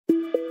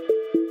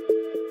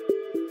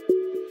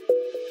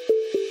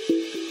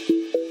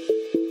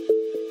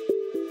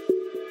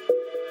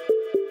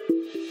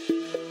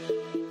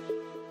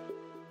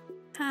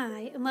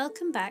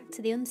Welcome back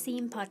to the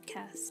Unseen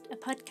Podcast, a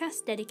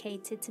podcast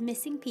dedicated to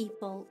missing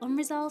people,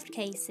 unresolved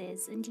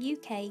cases, and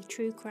UK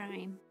true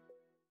crime.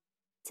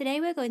 Today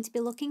we're going to be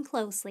looking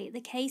closely at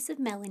the case of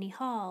Melanie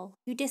Hall,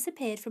 who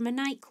disappeared from a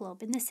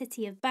nightclub in the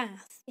city of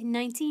Bath in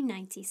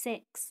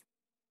 1996.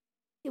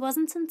 It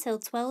wasn't until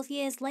 12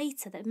 years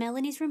later that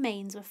Melanie's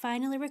remains were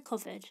finally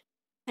recovered,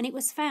 and it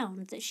was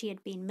found that she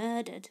had been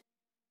murdered.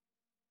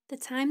 The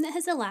time that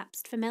has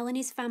elapsed for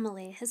Melanie's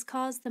family has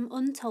caused them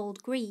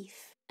untold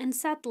grief, and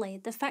sadly,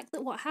 the fact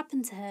that what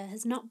happened to her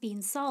has not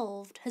been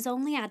solved has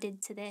only added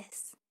to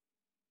this.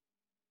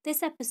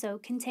 This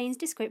episode contains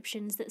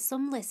descriptions that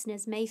some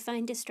listeners may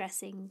find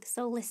distressing,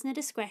 so listener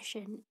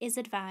discretion is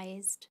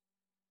advised.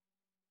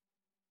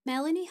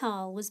 Melanie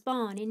Hall was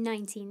born in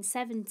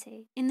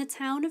 1970 in the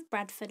town of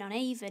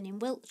Bradford-on-Avon in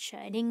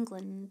Wiltshire in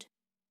England.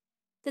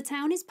 The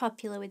town is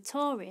popular with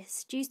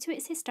tourists due to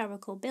its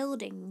historical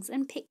buildings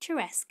and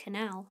picturesque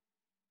canal.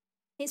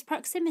 Its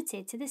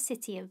proximity to the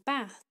city of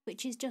Bath,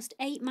 which is just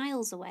 8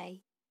 miles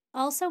away,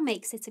 also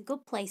makes it a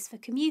good place for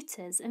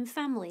commuters and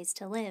families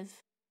to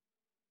live.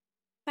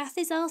 Bath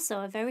is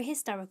also a very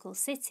historical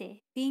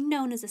city, being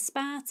known as a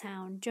spa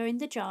town during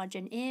the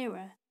Georgian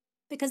era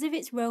because of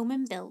its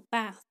Roman-built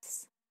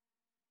baths.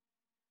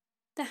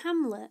 The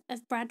hamlet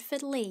of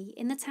Bradford Lee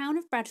in the town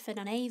of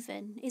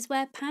Bradford-on-Avon is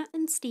where Pat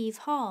and Steve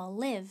Hall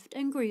lived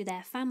and grew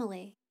their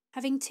family,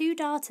 having 2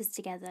 daughters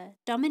together,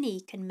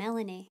 Dominique and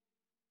Melanie.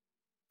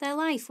 Their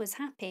life was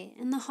happy,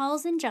 and the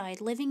Halls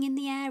enjoyed living in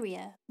the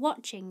area,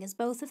 watching as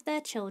both of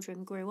their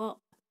children grew up.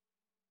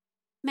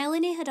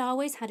 Melanie had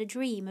always had a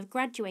dream of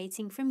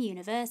graduating from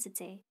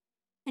university,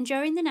 and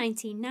during the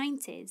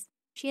 1990s,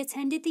 she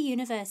attended the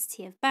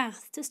University of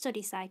Bath to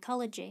study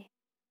psychology.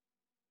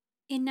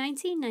 In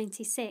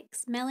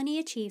 1996, Melanie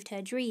achieved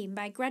her dream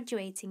by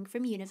graduating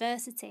from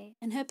university,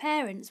 and her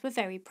parents were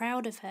very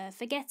proud of her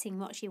for getting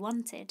what she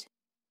wanted.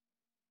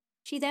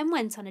 She then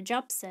went on a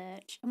job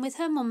search, and with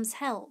her mum's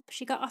help,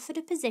 she got offered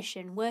a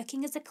position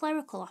working as a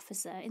clerical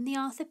officer in the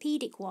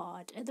orthopaedic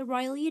ward at the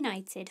Royal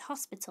United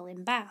Hospital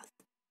in Bath.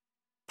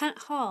 Pat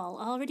Hall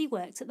already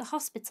worked at the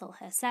hospital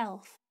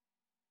herself.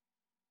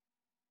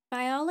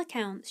 By all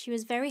accounts, she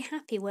was very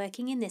happy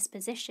working in this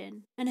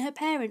position, and her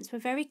parents were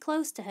very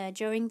close to her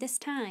during this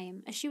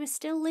time as she was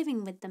still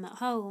living with them at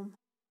home.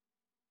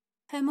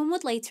 Her mum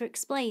would later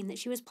explain that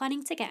she was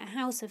planning to get a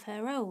house of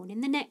her own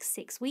in the next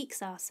 6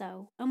 weeks or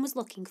so and was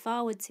looking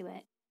forward to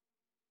it.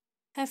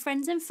 Her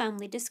friends and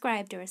family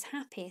described her as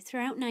happy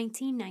throughout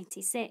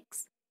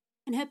 1996,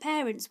 and her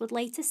parents would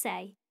later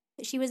say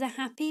that she was a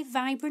happy,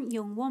 vibrant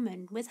young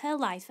woman with her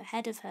life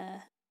ahead of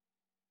her.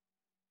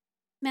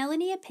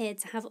 Melanie appeared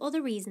to have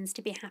other reasons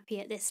to be happy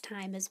at this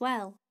time as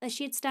well, as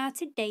she had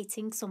started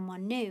dating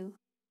someone new,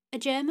 a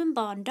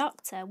German-born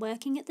doctor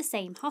working at the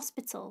same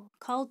hospital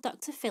called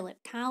Dr. Phillip.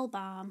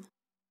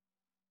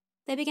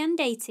 They began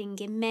dating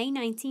in May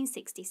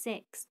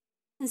 1966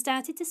 and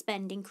started to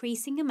spend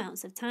increasing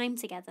amounts of time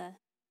together.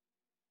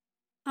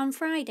 On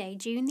Friday,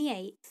 June the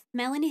 8th,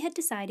 Melanie had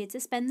decided to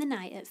spend the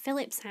night at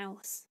Philip's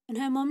house, and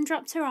her mum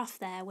dropped her off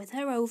there with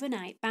her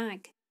overnight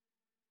bag.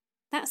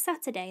 That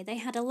Saturday they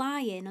had a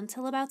lie-in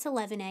until about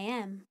 11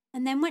 a.m.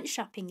 and then went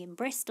shopping in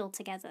Bristol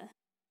together.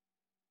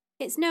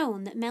 It's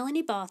known that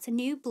Melanie bought a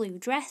new blue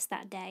dress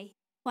that day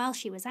while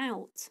she was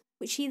out,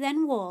 which she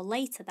then wore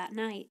later that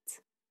night.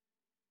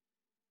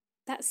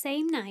 That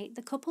same night,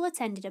 the couple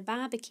attended a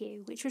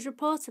barbecue which was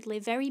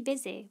reportedly very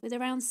busy with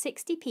around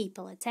 60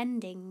 people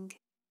attending.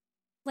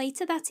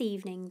 Later that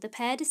evening, the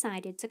pair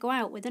decided to go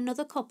out with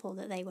another couple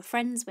that they were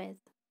friends with.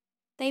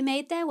 They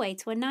made their way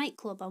to a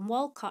nightclub on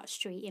Walcott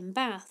Street in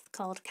Bath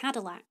called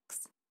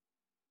Cadillacs.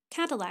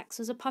 Cadillacs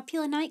was a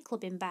popular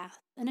nightclub in Bath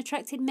and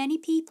attracted many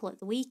people at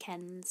the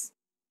weekends.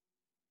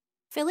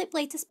 Philip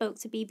later spoke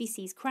to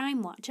BBC's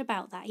Crime Watch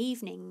about that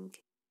evening.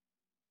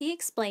 He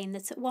explained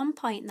that at one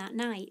point that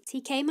night he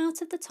came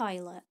out of the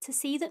toilet to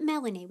see that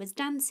Melanie was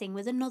dancing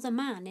with another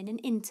man in an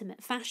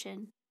intimate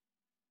fashion.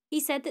 He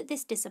said that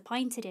this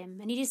disappointed him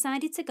and he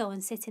decided to go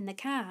and sit in the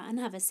car and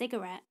have a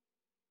cigarette.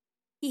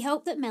 He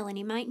hoped that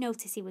Melanie might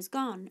notice he was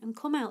gone and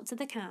come out to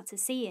the car to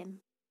see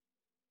him.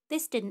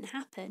 This didn't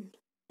happen,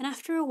 and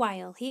after a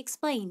while he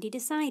explained he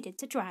decided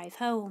to drive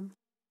home.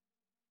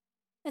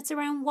 At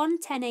around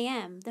 1:10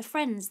 a.m, the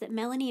friends that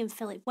Melanie and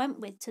Philip went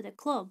with to the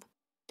club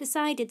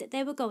decided that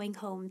they were going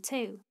home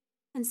too,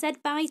 and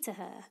said bye to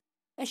her,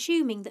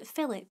 assuming that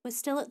Philip was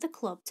still at the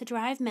club to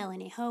drive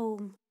Melanie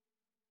home.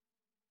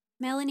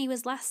 Melanie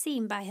was last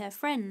seen by her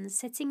friends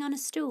sitting on a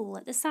stool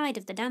at the side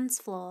of the dance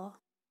floor.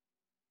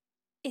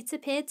 It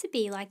appeared to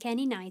be like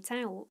any night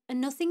out,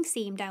 and nothing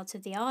seemed out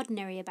of the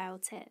ordinary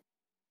about it.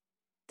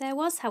 There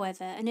was,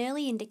 however, an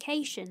early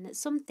indication that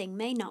something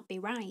may not be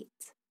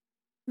right.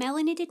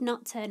 Melanie did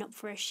not turn up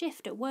for a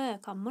shift at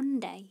work on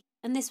Monday,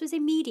 and this was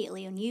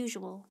immediately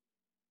unusual.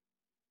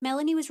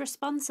 Melanie was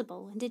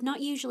responsible and did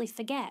not usually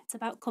forget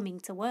about coming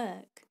to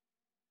work.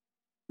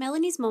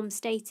 Melanie's mum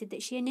stated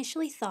that she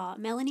initially thought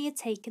Melanie had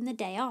taken the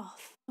day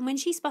off, and when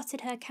she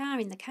spotted her car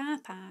in the car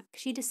park,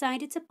 she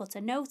decided to put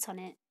a note on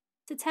it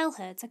to tell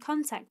her to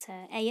contact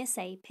her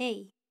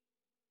ASAP.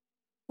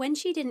 When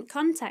she didn't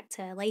contact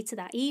her later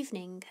that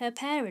evening, her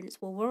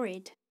parents were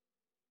worried.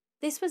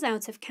 This was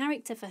out of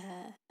character for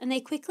her, and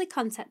they quickly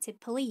contacted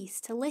police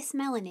to list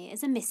Melanie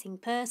as a missing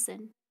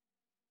person.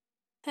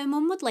 Her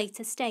mum would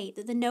later state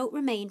that the note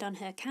remained on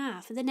her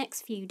car for the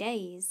next few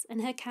days,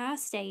 and her car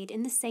stayed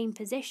in the same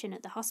position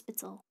at the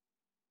hospital.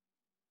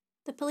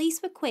 The police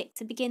were quick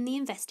to begin the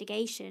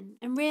investigation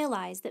and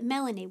realised that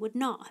Melanie would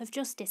not have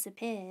just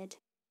disappeared.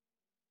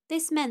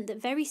 This meant that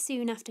very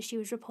soon after she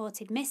was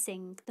reported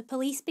missing, the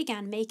police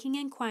began making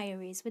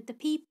enquiries with the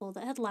people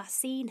that had last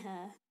seen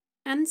her,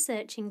 and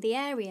searching the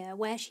area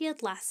where she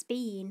had last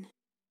been.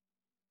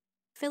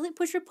 Phillip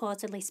was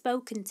reportedly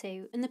spoken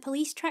to, and the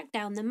police tracked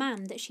down the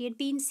man that she had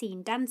been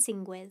seen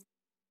dancing with.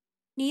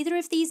 Neither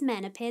of these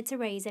men appeared to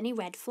raise any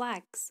red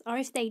flags, or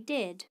if they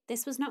did,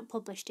 this was not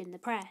published in the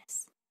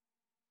press.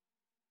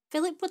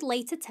 Phillip would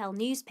later tell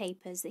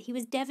newspapers that he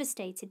was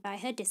devastated by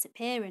her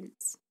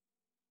disappearance.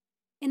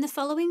 In the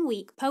following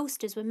week,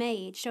 posters were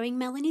made showing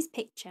Melanie's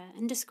picture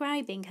and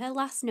describing her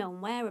last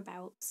known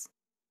whereabouts.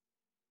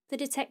 The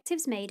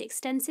detectives made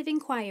extensive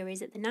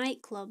inquiries at the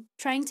nightclub,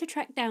 trying to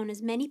track down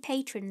as many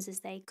patrons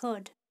as they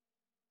could.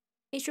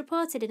 It's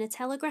reported in a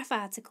Telegraph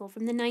article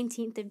from the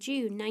 19th of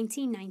June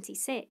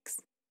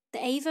 1996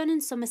 that Avon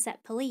and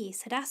Somerset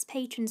police had asked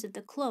patrons of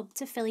the club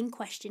to fill in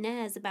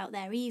questionnaires about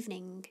their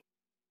evening,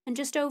 and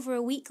just over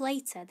a week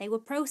later they were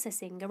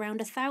processing around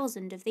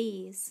 1,000 of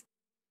these.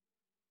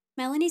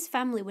 Melanie's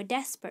family were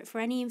desperate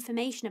for any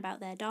information about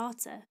their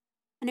daughter,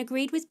 and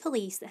agreed with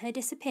police that her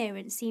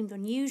disappearance seemed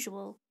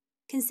unusual,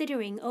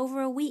 considering over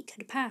a week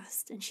had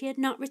passed and she had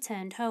not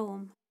returned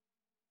home.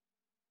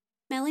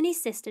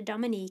 Melanie's sister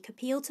Dominique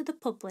appealed to the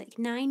public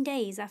 9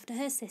 days after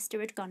her sister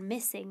had gone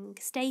missing,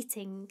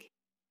 stating,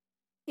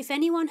 "If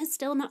anyone has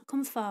still not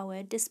come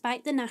forward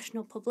despite the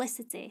national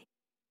publicity,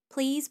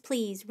 please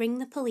ring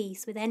the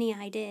police with any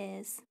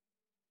ideas."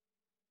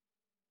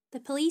 The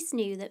police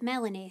knew that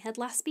Melanie had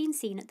last been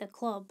seen at the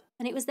club,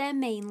 and it was their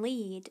main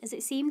lead, as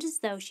it seemed as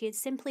though she had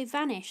simply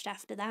vanished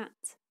after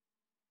that.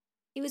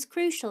 It was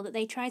crucial that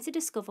they try to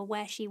discover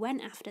where she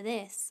went after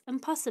this,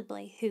 and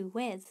possibly who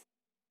with.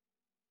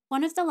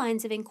 One of the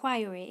lines of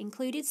inquiry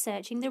included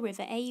searching the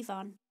River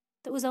Avon,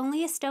 that was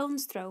only a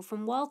stone's throw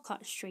from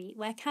Walcott Street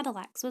where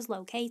Cadillacs was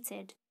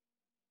located.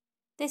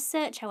 This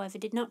search, however,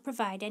 did not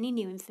provide any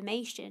new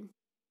information,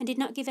 and did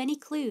not give any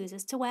clues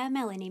as to where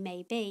Melanie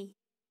may be.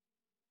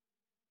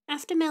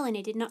 After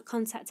Melanie did not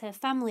contact her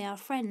family or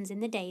friends in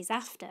the days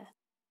after,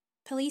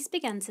 police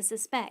began to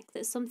suspect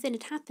that something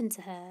had happened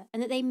to her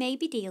and that they may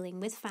be dealing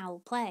with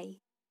foul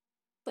play.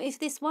 But if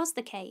this was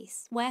the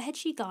case, where had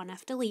she gone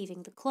after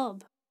leaving the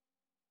club?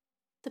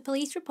 The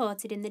police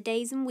reported in the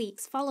days and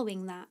weeks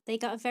following that they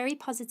got a very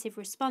positive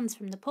response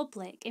from the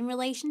public in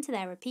relation to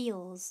their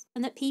appeals,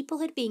 and that people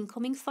had been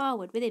coming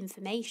forward with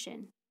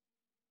information.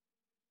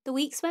 The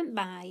weeks went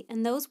by,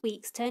 and those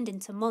weeks turned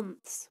into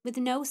months, with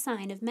no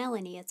sign of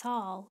Melanie at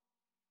all.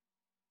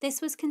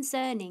 This was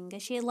concerning,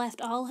 as she had left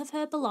all of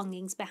her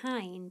belongings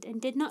behind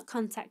and did not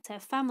contact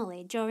her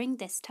family during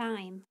this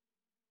time.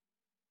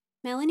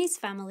 Melanie's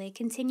family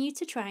continued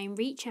to try and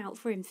reach out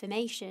for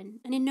information,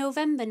 and in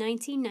November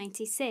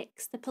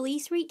 1996 the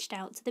police reached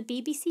out to the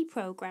BBC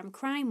programme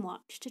Crime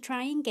Watch to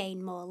try and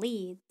gain more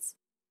leads.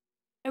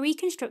 A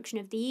reconstruction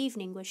of the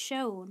evening was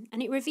shown,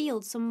 and it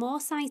revealed some more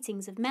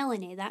sightings of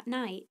Melanie that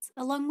night,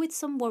 along with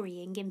some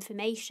worrying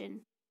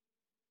information.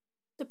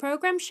 The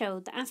programme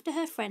showed that after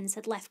her friends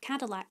had left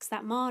Cadillacs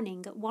that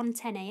morning at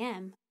 1:10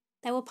 a.m,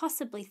 there were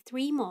possibly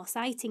 3 more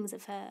sightings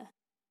of her.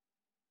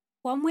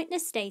 One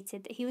witness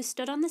stated that he was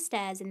stood on the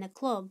stairs in the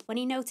club when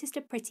he noticed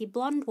a pretty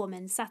blonde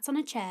woman sat on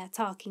a chair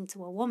talking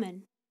to a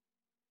woman.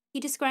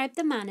 He described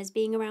the man as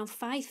being around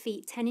 5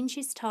 feet 10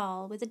 inches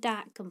tall with a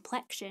dark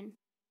complexion.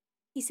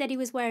 He said he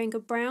was wearing a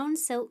brown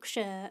silk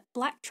shirt,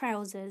 black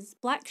trousers,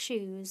 black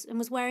shoes, and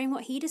was wearing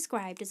what he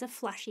described as a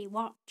flashy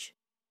watch.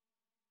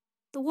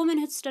 The woman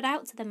had stood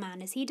out to the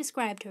man as he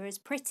described her as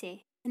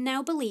pretty, and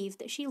now believed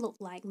that she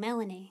looked like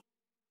Melanie.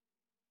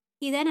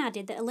 He then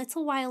added that a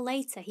little while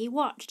later he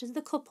watched as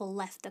the couple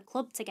left the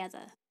club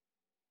together.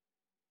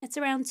 At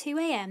around 2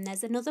 a.m,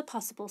 there's another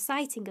possible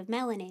sighting of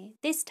Melanie,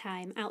 this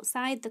time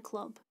outside the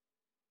club.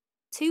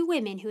 2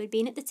 women who had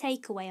been at the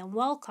takeaway on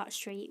Walcott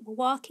Street were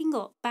walking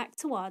up back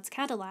towards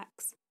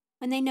Cadillacs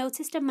when they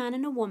noticed a man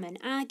and a woman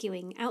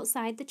arguing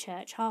outside the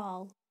church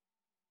hall.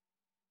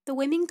 The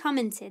women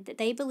commented that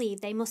they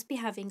believed they must be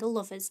having a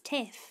lover's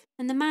tiff,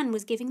 and the man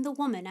was giving the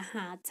woman a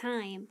hard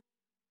time.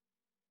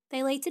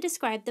 They later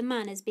described the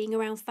man as being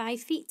around 5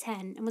 feet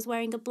 10 and was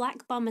wearing a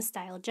black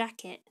bomber-style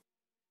jacket.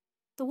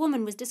 The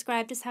woman was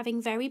described as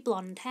having very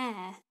blonde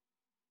hair.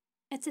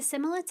 At a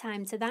similar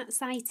time to that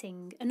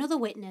sighting, another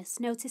witness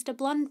noticed a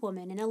blonde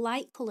woman in a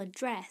light-coloured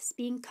dress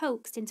being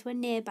coaxed into a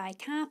nearby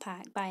car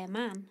park by a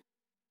man.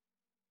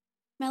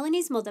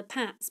 Melanie's mother,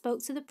 Pat,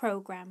 spoke to the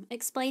programme,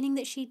 explaining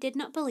that she did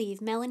not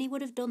believe Melanie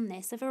would have done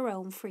this of her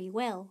own free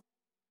will,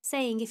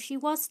 saying if she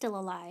was still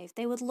alive,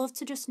 they would love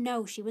to just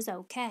know she was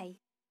okay,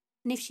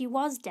 and if she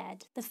was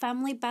dead, the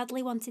family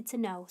badly wanted to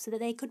know so that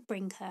they could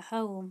bring her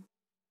home.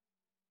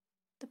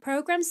 The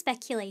programme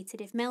speculated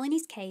if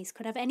Melanie's case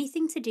could have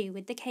anything to do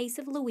with the case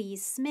of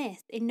Louise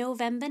Smith in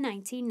November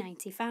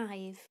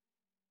 1995.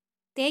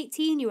 The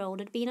 18-year-old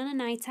had been on a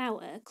night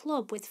out at a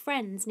club with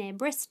friends near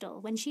Bristol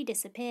when she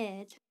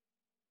disappeared.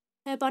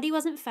 Her body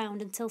wasn't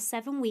found until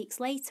 7 weeks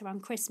later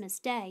on Christmas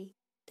Day,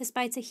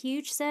 despite a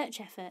huge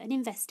search effort and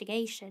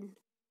investigation.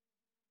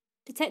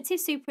 Detective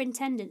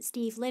Superintendent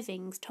Steve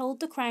Livings told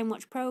the Crime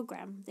Watch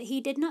programme that he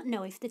did not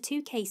know if the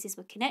two cases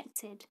were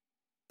connected,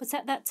 but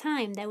at that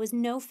time there was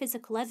no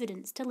physical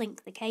evidence to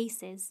link the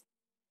cases.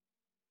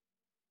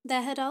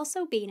 There had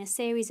also been a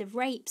series of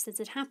rapes that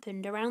had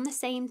happened around the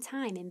same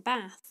time in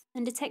Bath,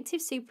 and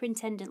Detective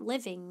Superintendent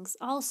Livings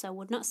also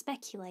would not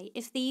speculate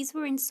if these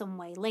were in some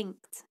way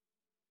linked.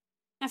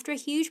 After a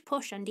huge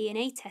push on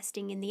DNA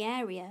testing in the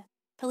area,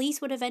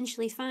 police would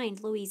eventually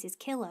find Louise's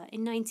killer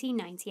in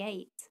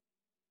 1998.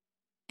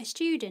 A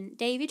student,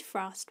 David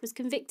Frost, was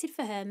convicted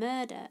for her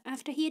murder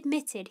after he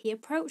admitted he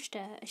approached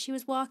her as she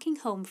was walking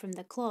home from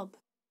the club.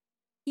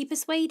 He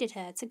persuaded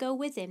her to go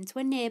with him to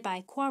a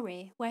nearby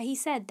quarry where he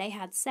said they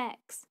had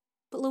sex,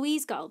 but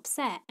Louise got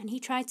upset and he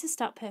tried to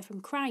stop her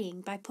from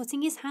crying by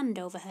putting his hand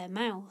over her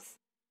mouth.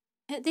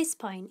 At this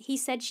point, he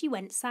said she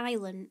went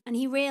silent and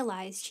he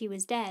realised she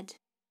was dead.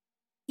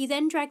 He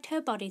then dragged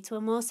her body to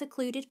a more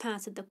secluded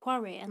part of the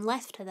quarry and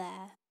left her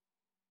there.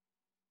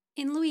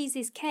 In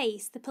Louise's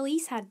case, the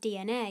police had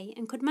DNA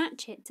and could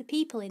match it to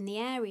people in the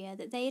area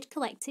that they had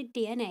collected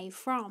DNA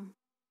from.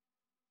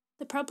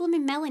 The problem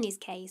in Melanie's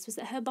case was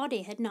that her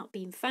body had not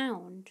been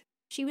found.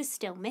 She was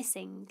still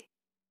missing.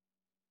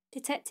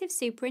 Detective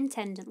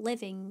Superintendent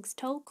Livings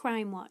told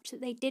Crime Watch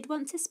that they did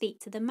want to speak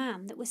to the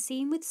man that was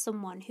seen with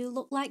someone who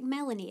looked like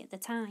Melanie at the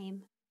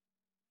time.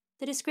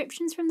 The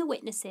descriptions from the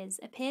witnesses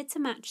appeared to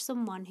match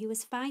someone who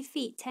was 5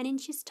 feet 10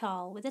 inches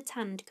tall with a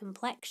tanned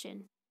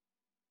complexion.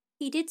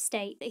 He did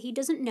state that he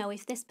doesn't know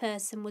if this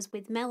person was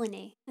with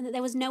Melanie and that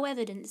there was no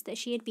evidence that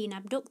she had been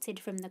abducted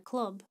from the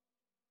club.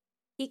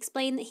 He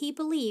explained that he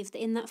believed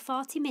that in that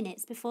 40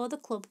 minutes before the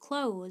club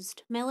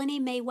closed,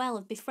 Melanie may well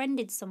have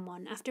befriended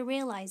someone after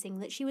realising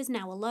that she was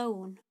now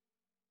alone.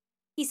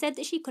 He said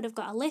that she could have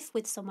got a lift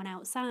with someone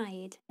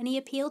outside, and he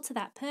appealed to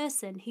that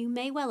person who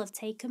may well have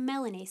taken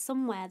Melanie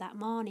somewhere that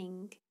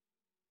morning.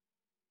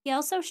 He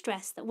also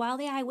stressed that while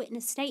the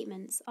eyewitness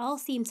statements all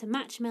seem to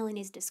match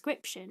Melanie's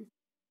description,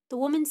 the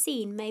woman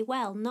seen may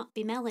well not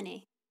be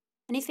Melanie,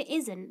 and if it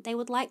isn't, they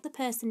would like the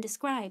person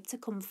described to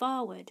come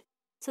forward,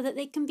 so that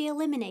they can be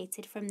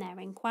eliminated from their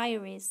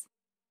inquiries.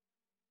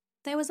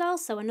 There was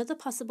also another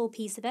possible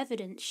piece of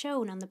evidence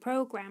shown on the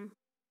programme.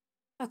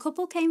 A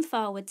couple came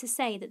forward to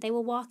say that they were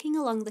walking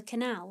along the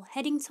canal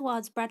heading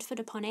towards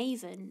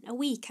Bradford-upon-Avon a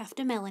week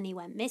after Melanie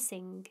went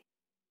missing.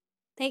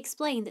 They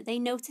explained that they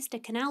noticed a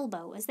canal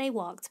boat as they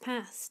walked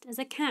past, as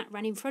a cat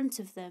ran in front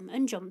of them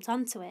and jumped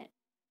onto it.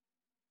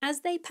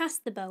 As they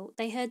passed the boat,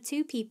 they heard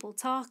two people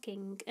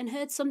talking and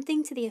heard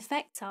something to the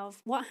effect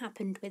of what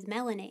happened with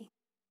Melanie.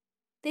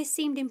 This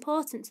seemed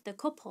important to the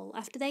couple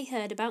after they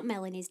heard about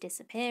Melanie's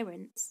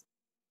disappearance.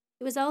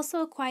 It was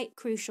also a quite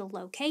crucial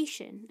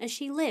location, as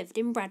she lived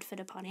in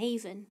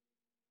Bradford-upon-Avon.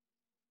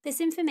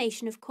 This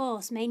information, of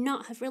course, may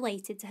not have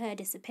related to her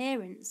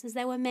disappearance, as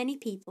there were many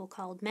people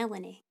called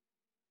Melanie.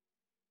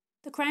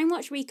 The Crime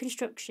Watch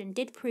reconstruction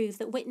did prove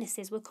that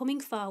witnesses were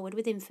coming forward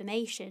with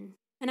information,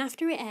 and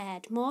after it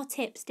aired, more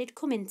tips did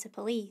come into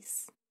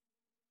police.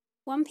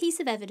 One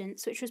piece of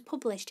evidence, which was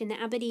published in the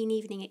Aberdeen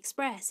Evening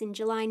Express in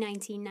July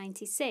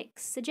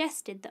 1996,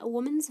 suggested that a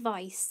woman's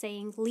voice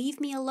saying, "Leave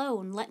me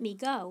alone, let me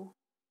go,"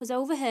 was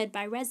overheard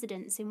by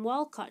residents in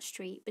Walcott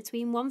Street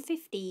between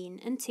 1:15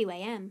 and 2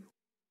 a.m.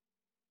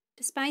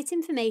 Despite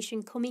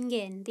information coming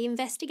in, the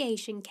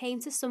investigation came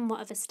to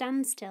somewhat of a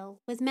standstill,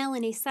 with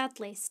Melanie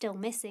sadly still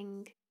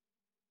missing.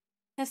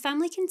 Her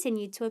family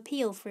continued to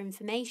appeal for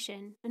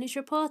information, and it's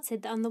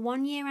reported that on the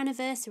 1-year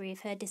anniversary of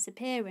her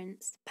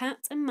disappearance,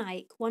 Pat and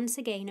Mike once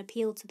again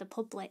appealed to the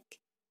public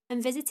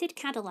and visited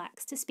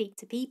Cadillacs to speak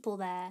to people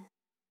there.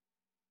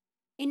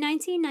 In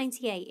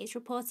 1998, it's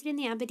reported in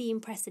the Aberdeen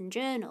Press and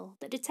Journal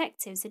that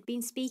detectives had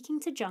been speaking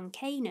to John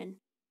Kanan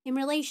in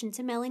relation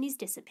to Melanie's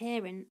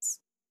disappearance.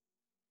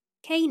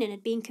 Kanan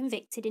had been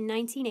convicted in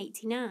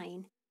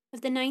 1989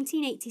 of the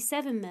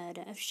 1987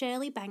 murder of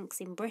Shirley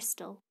Banks in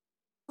Bristol,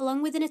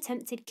 along with an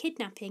attempted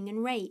kidnapping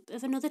and rape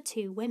of another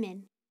 2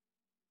 women.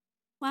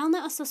 While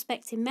not a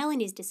suspect in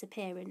Melanie's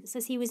disappearance,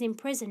 as he was in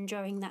prison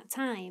during that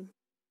time,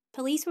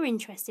 police were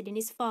interested in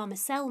his former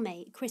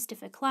cellmate,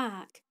 Christopher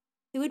Clark,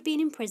 who had been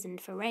imprisoned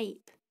for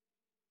rape.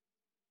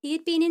 He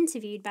had been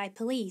interviewed by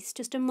police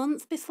just a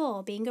month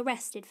before being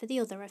arrested for the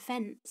other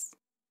offence.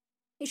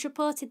 It's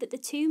reported that the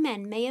 2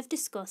 men may have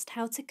discussed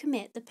how to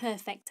commit the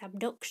perfect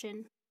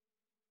abduction.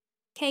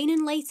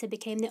 Kanan later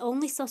became the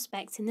only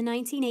suspect in the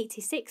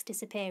 1986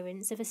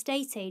 disappearance of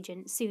estate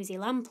agent Susie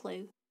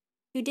Lamplugh,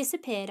 who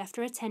disappeared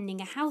after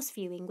attending a house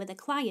viewing with a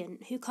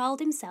client who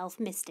called himself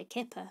Mr.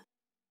 Kipper.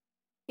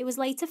 It was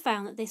later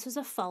found that this was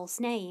a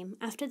false name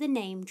after the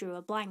name drew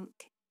a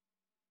blank.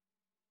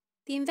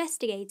 The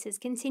investigators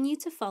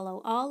continued to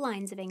follow all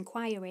lines of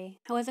inquiry.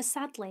 However,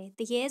 sadly,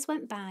 the years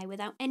went by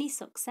without any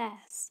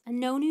success, and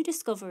no new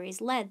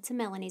discoveries led to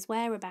Melanie's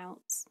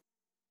whereabouts.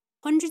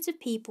 Hundreds of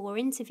people were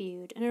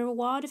interviewed, and a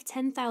reward of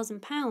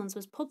 £10,000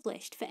 was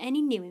published for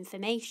any new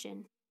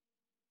information.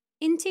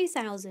 In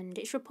 2000,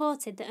 it's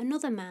reported that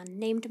another man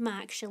named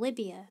Mark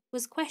Shalibier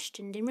was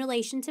questioned in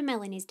relation to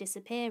Melanie's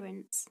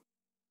disappearance.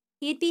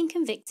 He had been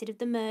convicted of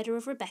the murder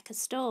of Rebecca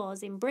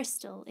Storrs in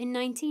Bristol in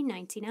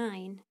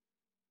 1999.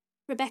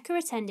 Rebecca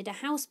attended a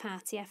house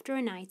party after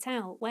a night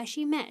out where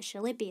she met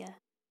Shalibier.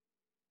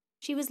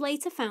 She was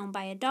later found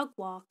by a dog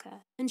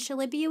walker, and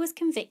Shalibier was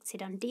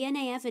convicted on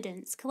DNA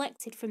evidence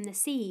collected from the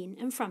scene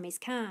and from his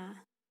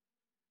car.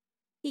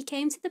 He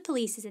came to the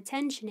police's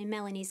attention in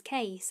Melanie's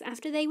case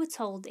after they were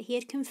told that he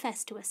had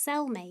confessed to a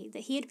cellmate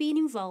that he had been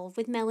involved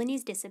with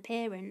Melanie's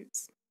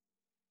disappearance.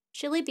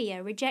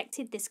 Shalibier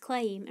rejected this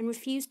claim and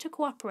refused to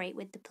cooperate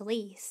with the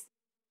police.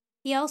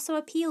 He also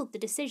appealed the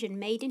decision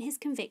made in his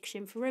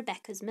conviction for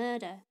Rebecca's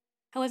murder.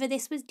 However,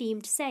 this was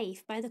deemed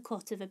safe by the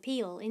Court of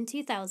Appeal in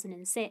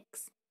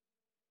 2006.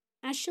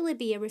 As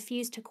Shalibier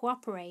refused to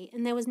cooperate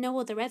and there was no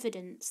other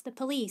evidence, the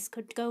police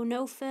could go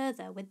no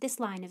further with this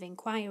line of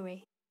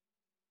inquiry.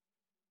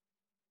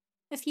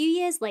 A few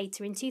years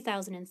later, in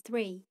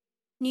 2003,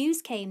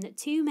 news came that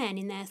two men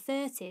in their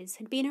 30s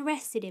had been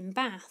arrested in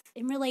Bath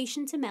in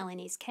relation to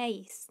Melanie's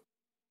case.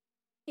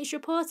 It's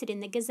reported in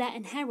the Gazette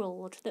and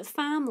Herald that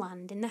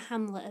farmland in the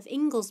hamlet of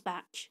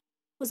Inglesbach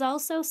was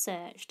also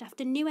searched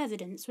after new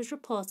evidence was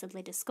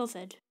reportedly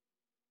discovered.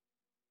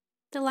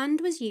 The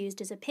land was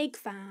used as a pig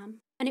farm,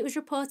 and it was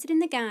reported in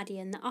The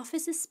Guardian that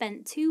officers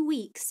spent 2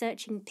 weeks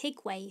searching pig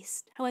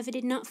waste, however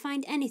did not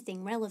find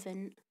anything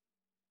relevant.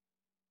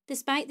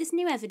 Despite this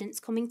new evidence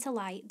coming to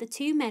light, the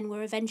two men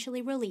were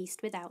eventually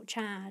released without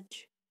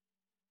charge.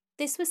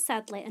 This was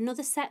sadly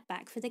another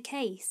setback for the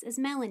case, as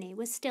Melanie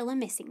was still a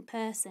missing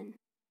person.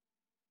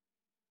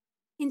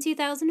 In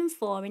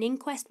 2004, an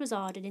inquest was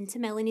ordered into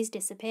Melanie's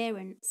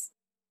disappearance.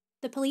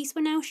 The police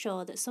were now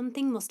sure that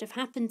something must have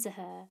happened to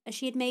her, as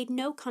she had made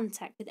no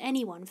contact with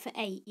anyone for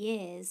 8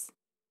 years.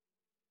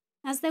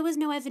 As there was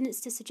no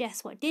evidence to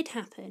suggest what did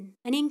happen,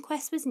 an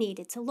inquest was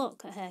needed to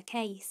look at her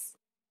case.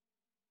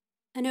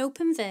 An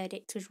open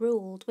verdict was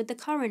ruled, with the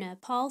coroner,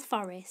 Paul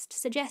Forrest,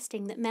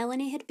 suggesting that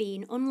Melanie had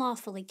been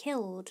unlawfully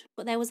killed,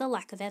 but there was a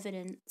lack of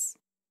evidence.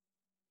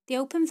 The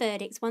open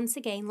verdict once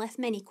again left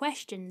many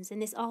questions in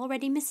this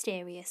already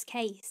mysterious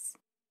case.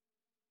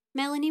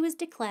 Melanie was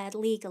declared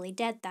legally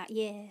dead that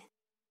year.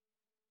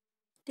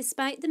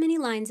 Despite the many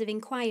lines of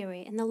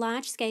inquiry and the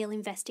large-scale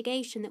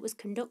investigation that was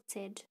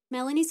conducted,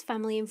 Melanie's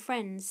family and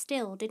friends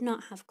still did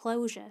not have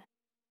closure.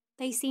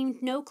 They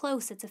seemed no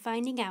closer to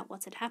finding out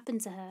what had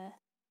happened to her.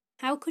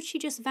 How could she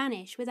just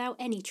vanish without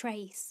any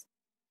trace?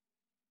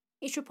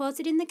 It's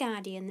reported in The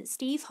Guardian that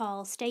Steve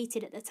Hall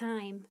stated at the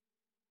time,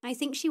 "I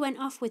think she went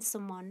off with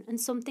someone and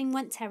something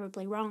went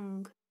terribly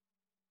wrong.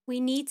 We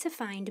need to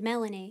find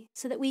Melanie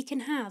so that we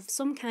can have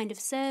some kind of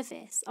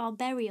service or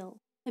burial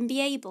and be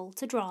able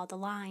to draw the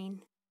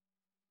line."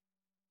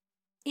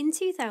 In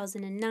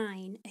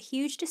 2009, a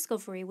huge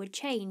discovery would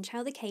change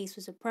how the case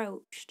was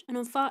approached and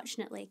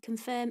unfortunately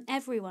confirm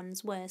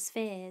everyone's worst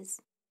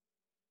fears.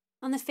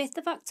 On the 5th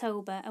of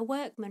October, a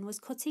workman was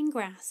cutting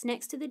grass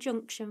next to the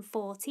junction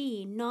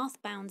 14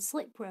 northbound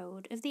slip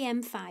road of the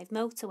M5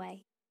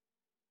 motorway.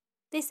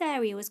 This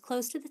area was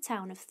close to the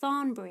town of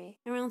Thornbury,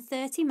 around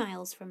 30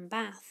 miles from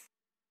Bath.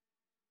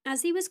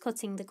 As he was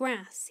cutting the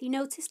grass, he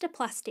noticed a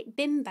plastic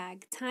bin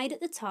bag tied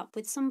at the top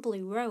with some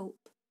blue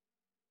rope.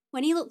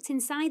 When he looked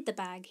inside the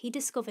bag, he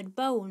discovered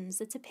bones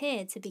that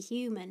appeared to be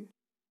human.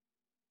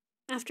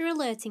 After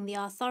alerting the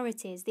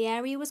authorities, the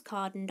area was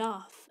cordoned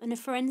off and a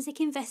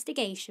forensic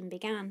investigation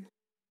began.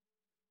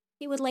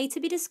 It would later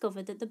be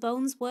discovered that the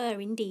bones were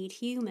indeed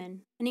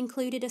human and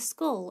included a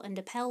skull and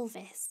a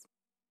pelvis.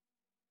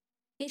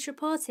 It's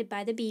reported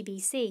by the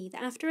BBC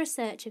that after a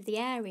search of the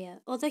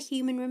area, other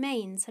human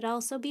remains had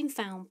also been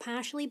found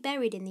partially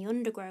buried in the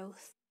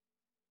undergrowth.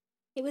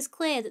 It was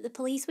clear that the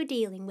police were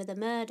dealing with a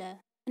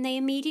murder, and they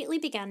immediately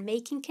began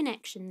making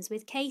connections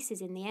with cases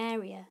in the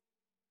area.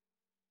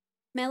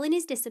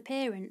 Melanie's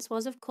disappearance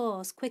was, of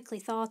course, quickly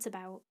thought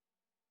about.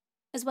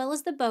 As well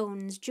as the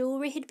bones,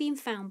 jewellery had been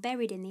found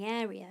buried in the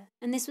area,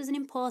 and this was an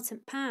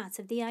important part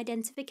of the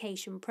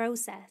identification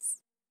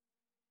process.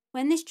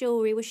 When this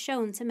jewellery was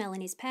shown to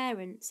Melanie's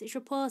parents, it's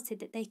reported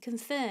that they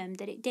confirmed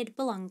that it did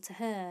belong to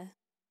her.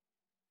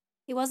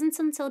 It wasn't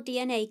until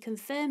DNA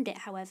confirmed it,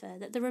 however,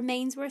 that the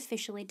remains were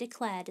officially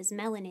declared as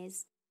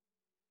Melanie's.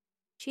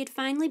 She had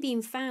finally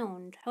been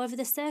found, however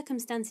the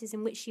circumstances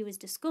in which she was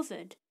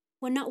discovered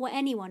were not what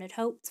anyone had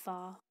hoped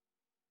for.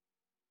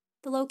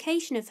 The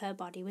location of her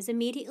body was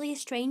immediately a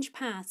strange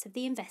part of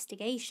the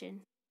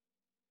investigation.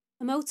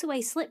 A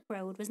motorway slip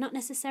road was not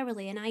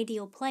necessarily an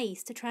ideal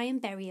place to try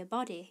and bury a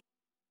body,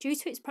 due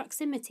to its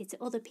proximity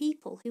to other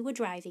people who were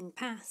driving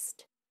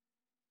past.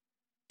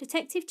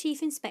 Detective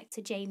Chief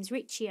Inspector James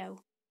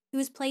Riccio, who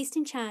was placed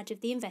in charge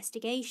of the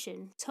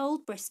investigation,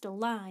 told Bristol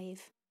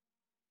Live,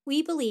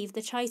 We believe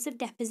the choice of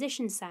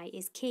deposition site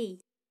is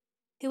key.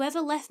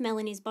 Whoever left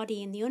Melanie's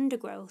body in the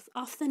undergrowth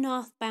off the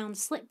northbound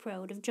slip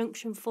road of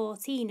junction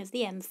 14 of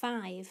the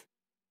M5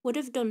 would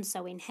have done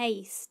so in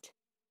haste.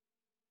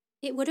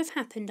 It would have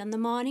happened on the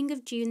morning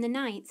of June the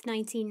 9th,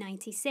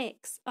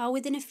 1996, or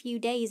within a few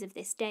days of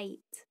this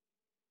date.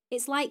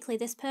 It's likely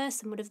this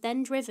person would have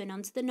then driven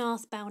onto the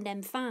northbound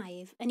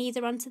M5 and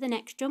either onto the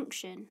next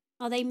junction,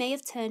 or they may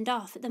have turned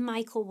off at the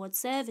Michaelwood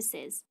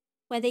services,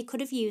 where they could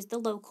have used the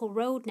local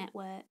road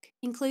network,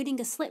 including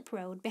a slip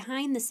road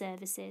behind the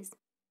services,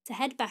 to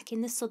head back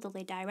in the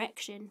southerly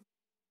direction.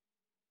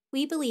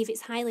 We believe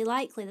it's highly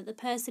likely that the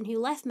person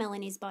who left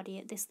Melanie's body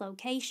at this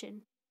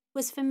location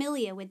was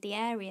familiar with the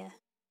area.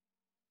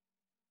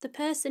 The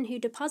person who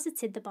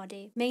deposited the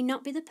body may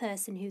not be the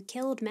person who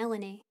killed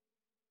Melanie.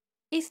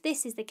 If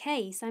this is the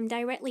case, I'm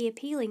directly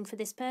appealing for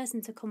this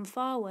person to come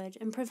forward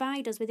and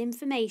provide us with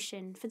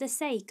information for the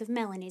sake of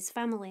Melanie's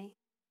family.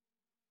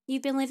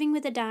 You've been living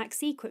with a dark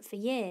secret for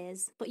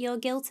years, but your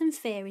guilt and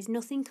fear is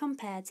nothing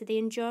compared to the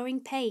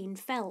enduring pain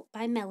felt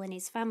by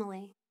Melanie's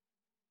family.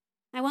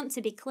 I want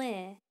to be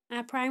clear,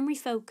 our primary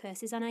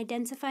focus is on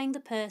identifying the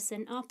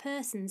person or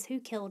persons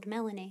who killed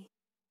Melanie.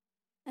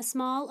 A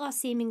small or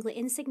seemingly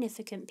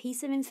insignificant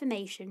piece of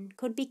information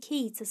could be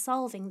key to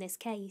solving this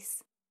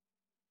case.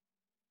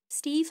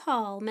 Steve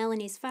Hall,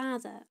 Melanie's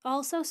father,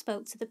 also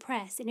spoke to the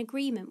press in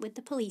agreement with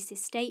the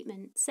police's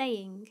statement,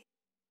 saying,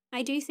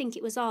 "I do think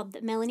it was odd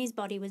that Melanie's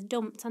body was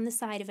dumped on the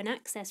side of an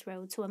access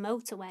road to a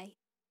motorway.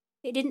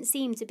 It didn't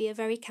seem to be a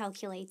very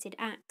calculated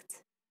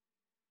act.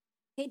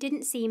 It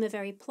didn't seem a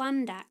very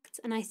planned act,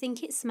 and I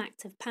think it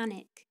smacked of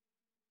panic.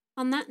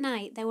 On that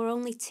night, there were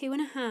only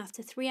 2.5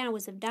 to 3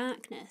 hours of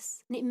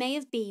darkness, and it may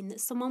have been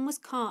that someone was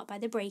caught by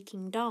the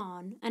breaking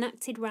dawn and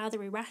acted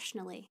rather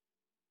irrationally.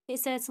 It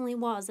certainly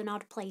was an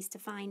odd place to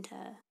find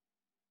her."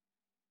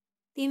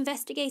 The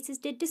investigators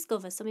did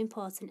discover some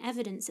important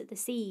evidence at the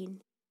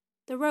scene.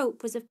 The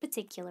rope was of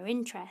particular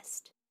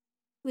interest.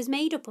 It was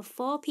made up of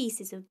 4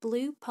 pieces of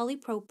blue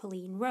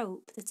polypropylene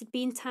rope that had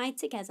been tied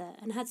together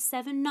and had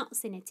 7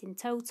 knots in it in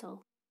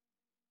total.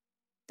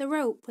 The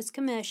rope was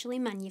commercially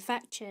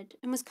manufactured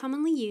and was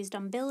commonly used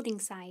on building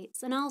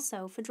sites and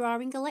also for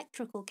drawing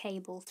electrical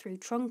cable through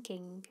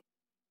trunking.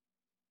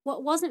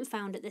 What wasn't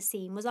found at the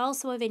scene was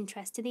also of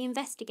interest to the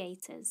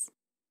investigators.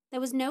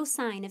 There was no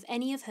sign of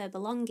any of her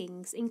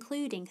belongings,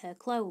 including her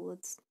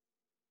clothes.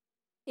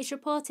 It's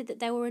reported that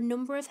there were a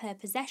number of her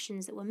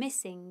possessions that were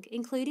missing,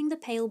 including the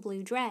pale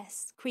blue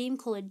dress,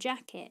 cream-coloured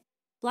jacket,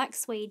 black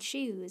suede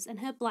shoes,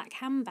 and her black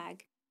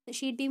handbag that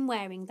she had been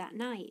wearing that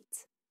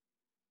night.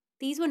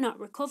 These were not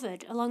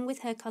recovered, along with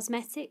her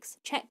cosmetics,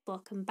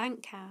 checkbook, and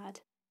bank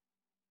card.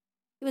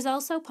 It was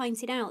also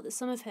pointed out that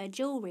some of her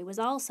jewellery was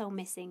also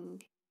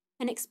missing,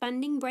 an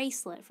expanding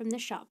bracelet from the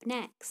shop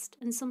next,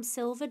 and some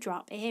silver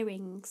drop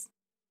earrings.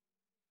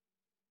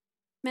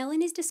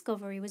 Melanie's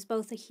discovery was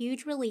both a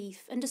huge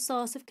relief and a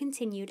source of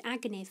continued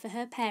agony for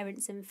her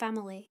parents and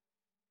family.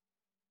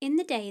 In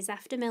the days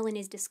after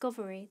Melanie's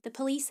discovery, the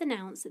police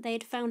announced that they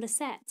had found a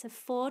set of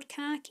Ford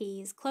car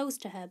keys close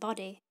to her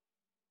body.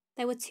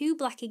 There were 2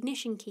 black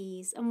ignition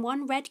keys and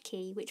 1 red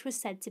key which was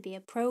said to be a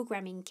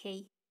programming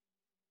key.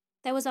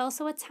 There was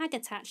also a tag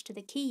attached to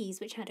the keys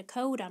which had a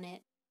code on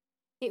it.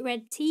 It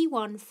read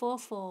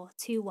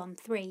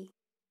T144213.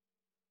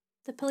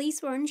 The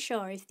police were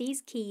unsure if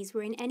these keys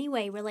were in any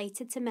way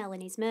related to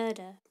Melanie's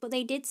murder, but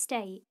they did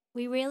state,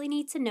 "We really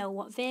need to know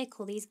what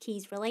vehicle these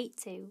keys relate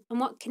to and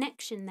what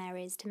connection there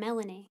is to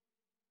Melanie."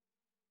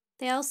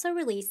 They also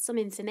released some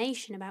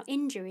information about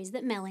injuries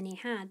that Melanie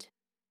had.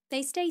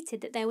 They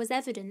stated that there was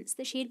evidence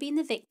that she had been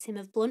the victim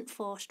of blunt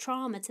force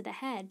trauma to the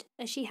head,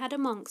 as she had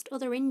amongst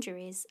other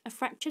injuries a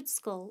fractured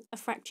skull, a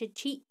fractured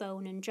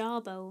cheekbone and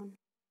jawbone.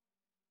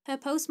 Her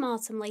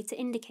post-mortem later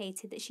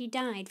indicated that she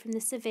died from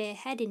the severe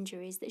head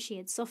injuries that she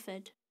had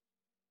suffered.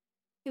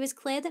 It was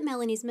clear that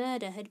Melanie's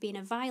murder had been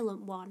a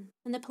violent one,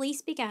 and the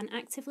police began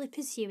actively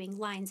pursuing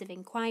lines of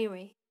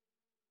inquiry.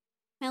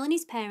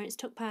 Melanie's parents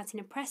took part in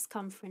a press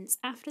conference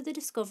after the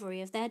discovery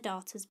of their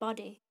daughter's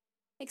body,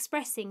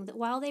 expressing that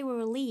while they were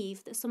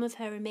relieved that some of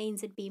her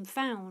remains had been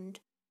found,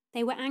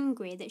 they were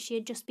angry that she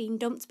had just been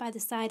dumped by the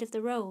side of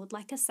the road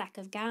like a sack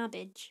of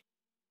garbage.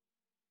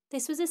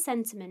 This was a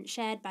sentiment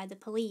shared by the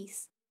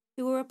police,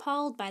 who were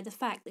appalled by the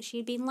fact that she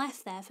had been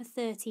left there for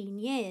 13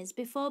 years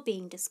before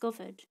being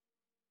discovered.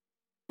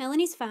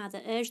 Melanie's father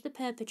urged the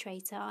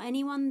perpetrator or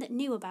anyone that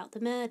knew about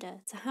the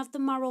murder to have the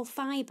moral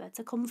fibre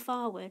to come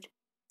forward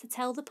to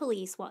tell the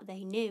police what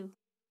they knew.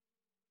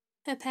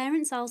 Her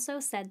parents also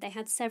said they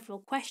had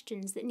several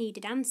questions that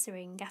needed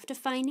answering after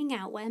finding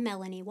out where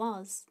Melanie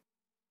was.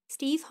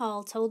 Steve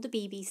Hall told the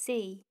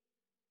BBC,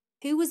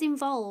 "Who was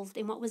involved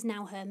in what was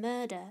now her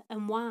murder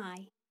and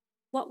why?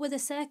 What were the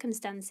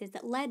circumstances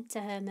that led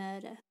to her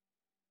murder?"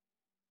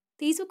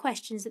 These were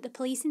questions that the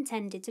police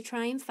intended to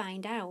try and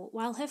find out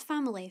while her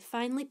family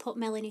finally put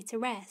Melanie to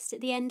rest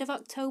at the end of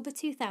October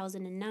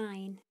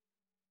 2009.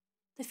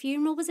 The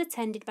funeral was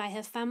attended by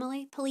her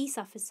family, police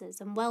officers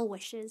and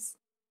well-wishers.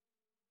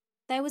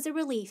 There was a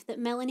relief that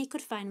Melanie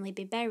could finally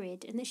be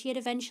buried and that she had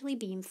eventually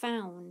been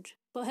found,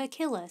 but her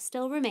killer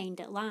still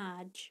remained at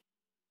large.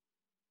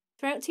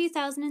 Throughout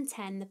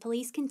 2010, the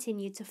police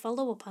continued to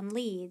follow up on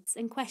leads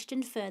and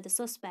questioned further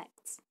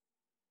suspects.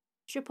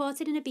 She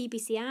reported in a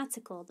BBC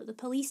article that the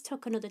police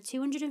took another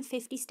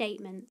 250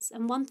 statements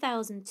and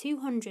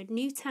 1,200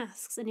 new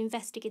tasks and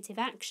investigative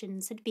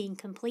actions had been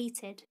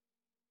completed.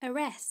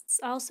 Arrests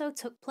also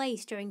took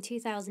place during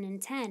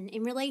 2010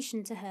 in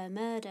relation to her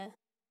murder.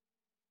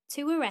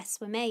 2 arrests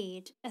were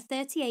made. A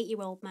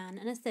 38-year-old man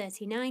and a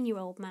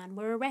 39-year-old man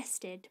were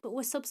arrested but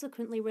were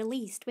subsequently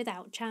released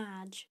without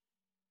charge.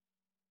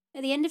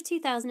 At the end of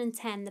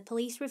 2010, the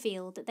police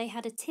revealed that they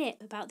had a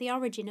tip about the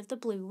origin of the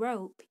blue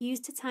rope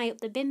used to tie up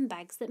the bin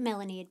bags that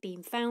Melanie had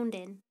been found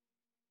in.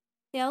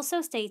 They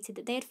also stated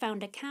that they had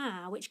found a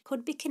car which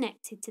could be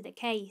connected to the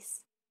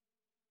case.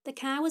 The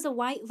car was a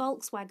white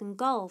Volkswagen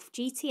Golf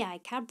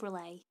GTI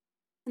Cabriolet,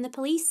 and the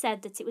police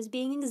said that it was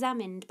being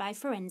examined by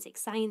forensic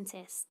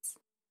scientists.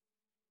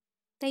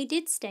 They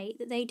did state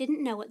that they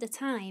didn't know at the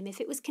time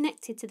if it was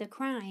connected to the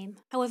crime,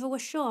 however were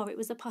sure it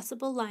was a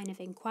possible line of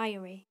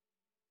inquiry.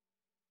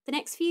 The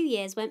next few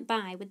years went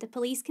by with the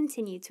police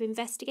continued to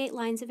investigate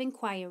lines of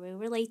inquiry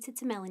related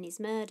to Melanie's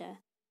murder.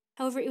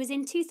 However, it was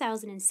in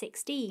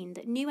 2016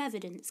 that new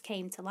evidence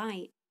came to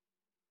light.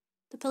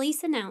 The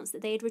police announced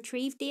that they had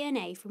retrieved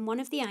DNA from one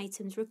of the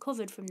items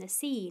recovered from the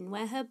scene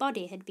where her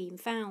body had been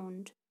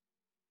found.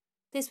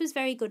 This was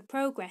very good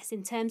progress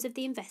in terms of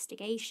the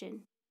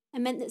investigation,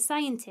 and meant that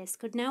scientists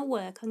could now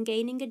work on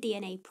gaining a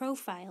DNA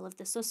profile of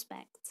the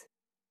suspect.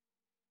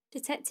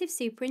 Detective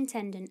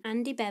Superintendent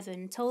Andy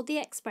Bevan told the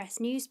Express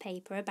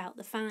newspaper about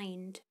the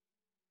find.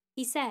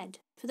 He said,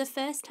 "For the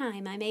first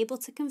time I'm able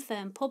to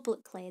confirm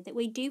publicly that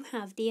we do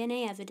have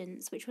DNA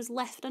evidence which was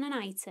left on an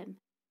item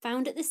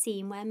found at the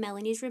scene where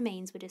Melanie's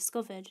remains were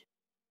discovered.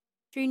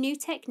 Through new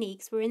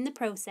techniques we're in the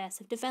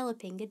process of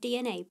developing a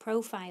DNA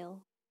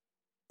profile.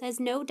 There's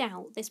no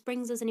doubt this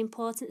brings us an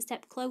important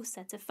step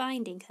closer to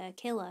finding her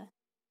killer."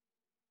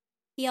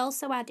 He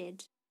also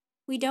added,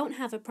 "We don't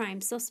have a prime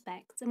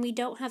suspect and we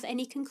don't have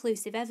any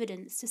conclusive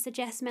evidence to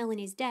suggest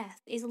Melanie's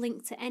death is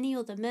linked to any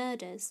other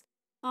murders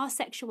or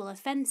sexual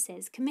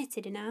offences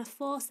committed in our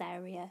force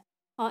area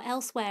or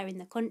elsewhere in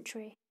the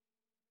country.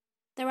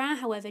 There are,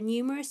 however,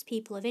 numerous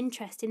people of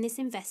interest in this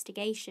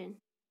investigation,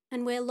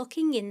 and we're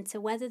looking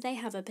into whether they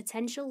have a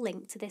potential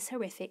link to this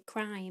horrific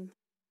crime.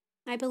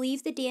 I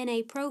believe the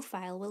DNA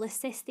profile will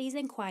assist these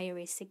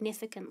inquiries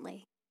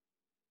significantly."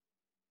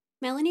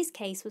 Melanie's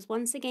case was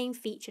once again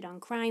featured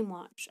on Crime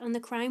Watch on the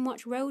Crime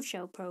Watch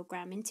Roadshow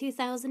programme in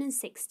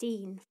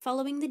 2016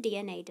 following the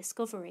DNA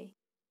discovery.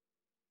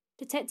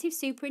 Detective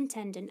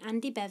Superintendent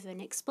Andy Bevan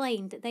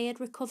explained that they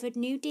had recovered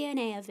new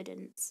DNA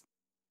evidence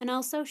and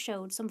also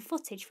showed some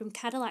footage from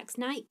Cadillacs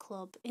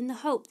nightclub in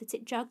the hope that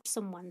it jogged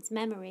someone's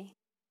memory.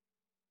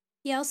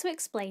 He also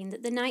explained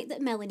that the night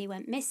that Melanie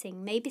went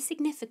missing may be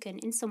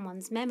significant in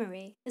someone's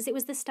memory, as it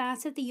was the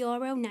start of the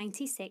Euro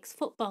 '96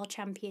 football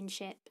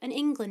championship and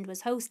England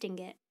was hosting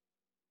it.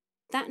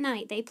 That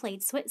night they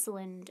played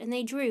Switzerland and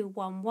they drew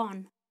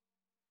 1-1.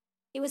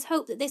 It was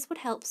hoped that this would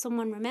help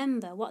someone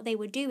remember what they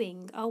were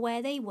doing or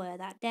where they were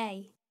that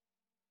day.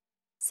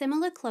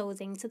 Similar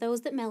clothing to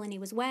those that Melanie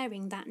was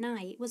wearing that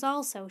night was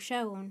also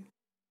shown.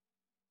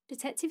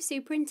 Detective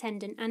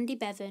Superintendent Andy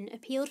Bevan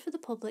appealed for the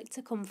public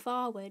to come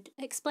forward,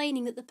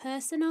 explaining that the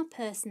person or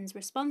persons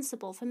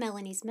responsible for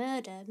Melanie's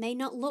murder may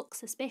not look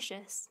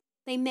suspicious.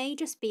 They may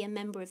just be a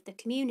member of the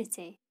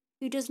community,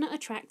 who does not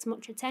attract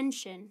much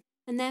attention,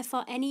 and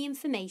therefore any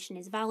information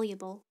is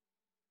valuable.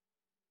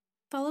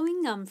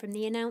 Following on from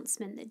the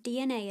announcement that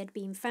DNA had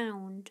been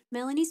found,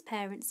 Melanie's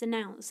parents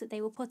announced that they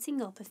were putting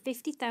up a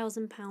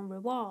 £50,000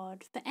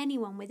 reward for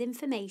anyone with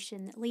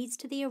information that leads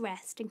to the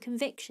arrest and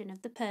conviction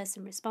of the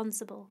person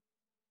responsible.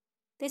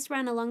 This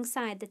ran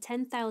alongside the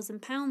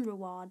 £10,000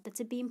 reward that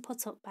had been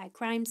put up by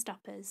Crime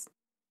Stoppers.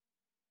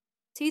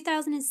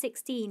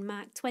 2016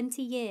 marked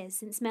 20 years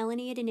since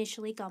Melanie had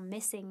initially gone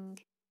missing,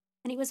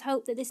 and it was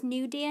hoped that this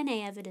new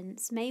DNA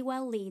evidence may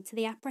well lead to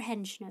the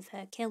apprehension of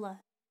her killer.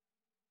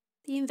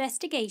 The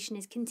investigation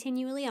is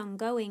continually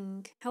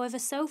ongoing, however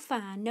so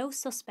far no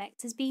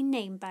suspect has been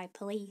named by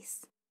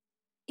police.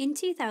 In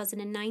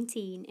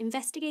 2019,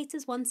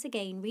 investigators once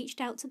again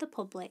reached out to the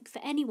public for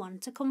anyone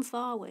to come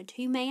forward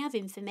who may have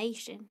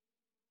information,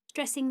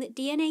 stressing that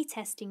DNA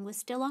testing was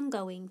still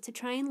ongoing to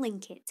try and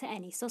link it to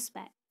any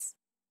suspects.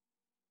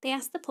 They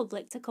asked the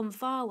public to come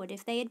forward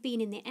if they had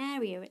been in the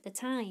area at the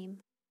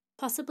time,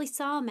 possibly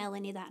saw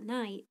Melanie that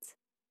night,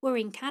 were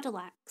in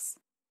Cadillacs,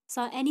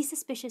 saw any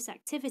suspicious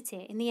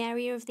activity in the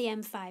area of the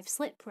M5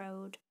 slip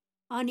road,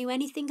 or knew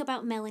anything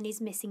about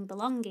Melanie's missing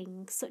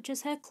belongings, such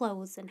as her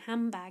clothes and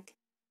handbag.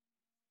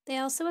 They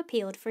also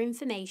appealed for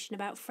information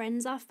about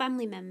friends or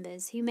family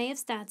members who may have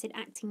started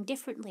acting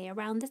differently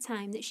around the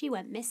time that she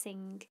went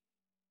missing.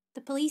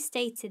 The police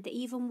stated that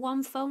even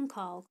one phone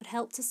call could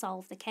help to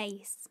solve the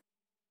case.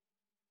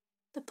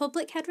 The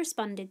public had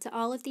responded to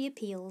all of the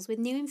appeals with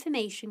new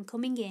information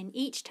coming in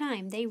each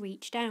time they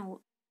reached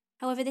out.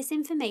 However, this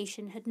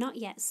information had not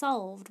yet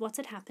solved what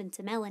had happened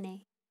to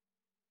Melanie.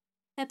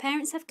 Her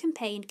parents have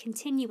campaigned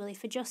continually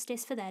for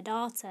justice for their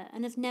daughter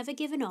and have never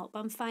given up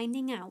on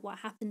finding out what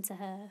happened to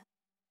her.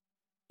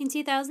 In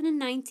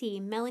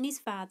 2019, Melanie's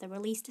father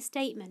released a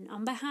statement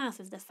on behalf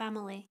of the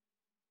family.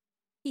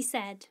 He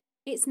said,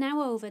 "It's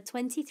now over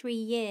 23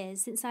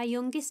 years since our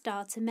youngest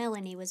daughter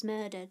Melanie was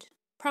murdered,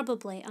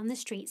 probably on the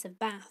streets of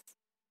Bath.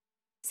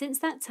 Since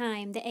that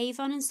time, the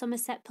Avon and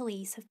Somerset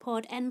police have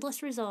poured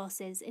endless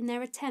resources in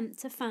their attempt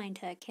to find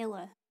her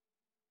killer.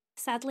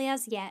 Sadly,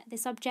 as yet,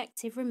 this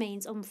objective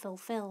remains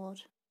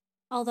unfulfilled,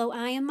 although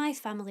I and my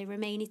family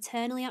remain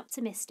eternally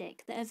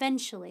optimistic that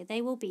eventually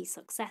they will be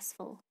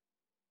successful."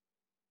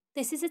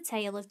 This is a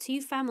tale of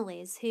two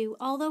families who,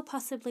 although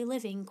possibly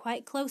living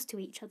quite close to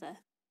each other,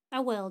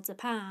 are worlds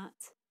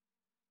apart.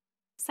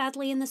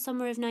 Sadly, in the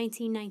summer of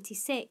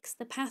 1996,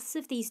 the paths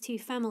of these two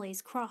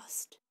families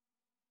crossed.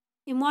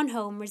 In one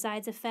home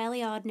resides a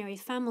fairly ordinary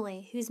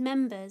family whose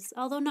members,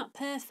 although not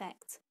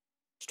perfect,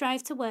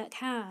 strive to work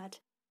hard,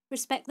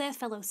 respect their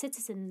fellow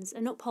citizens,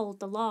 and uphold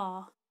the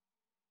law.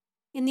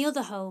 In the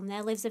other home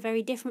there lives a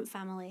very different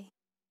family,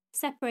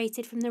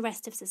 separated from the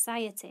rest of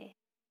society,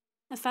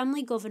 a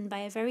family governed by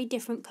a very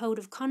different code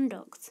of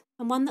conduct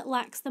and one that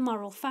lacks the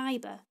moral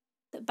fibre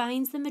that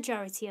binds the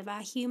majority of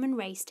our human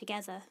race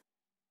together.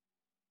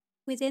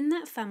 Within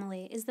that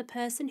family is the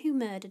person who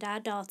murdered our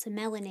daughter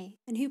Melanie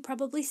and who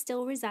probably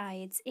still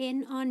resides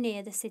in or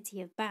near the city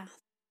of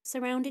Bath,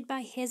 surrounded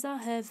by his or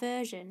her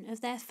version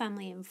of their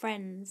family and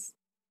friends.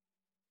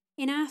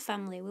 In our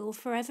family, we will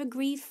forever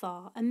grieve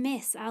for and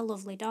miss our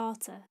lovely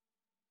daughter,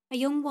 a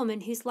young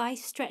woman whose life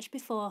stretched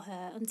before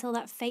her until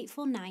that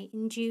fateful night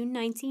in June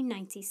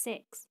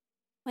 1996,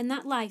 when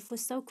that life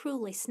was so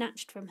cruelly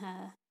snatched from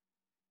her.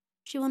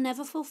 She will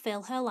never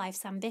fulfill her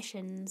life's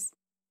ambitions,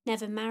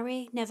 never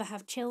marry, never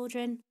have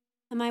children,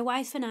 and my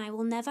wife and I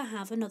will never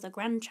have another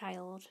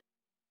grandchild.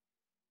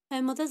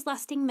 Her mother's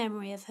lasting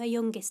memory of her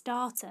youngest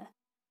daughter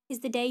is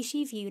the day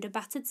she viewed a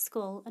battered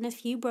skull and a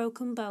few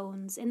broken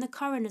bones in the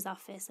coroner's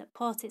office at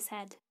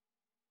Portishead.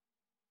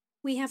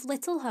 We have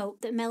little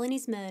hope that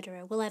Melanie's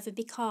murderer will ever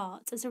be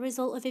caught as a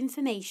result of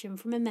information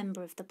from a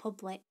member of the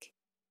public.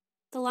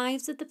 The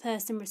lives of the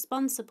person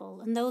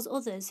responsible and those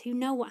others who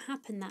know what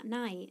happened that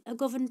night are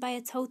governed by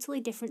a totally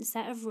different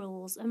set of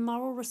rules and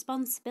moral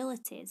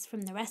responsibilities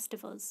from the rest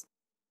of us.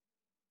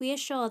 We are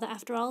sure that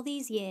after all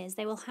these years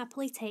they will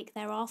happily take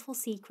their awful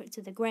secret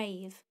to the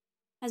grave,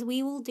 as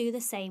we will do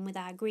the same with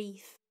our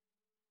grief.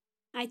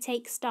 I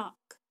take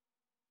stock.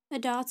 A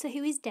daughter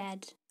who is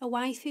dead, a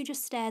wife who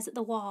just stares at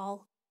the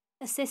wall,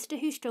 a sister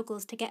who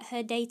struggles to get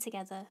her day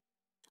together,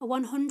 a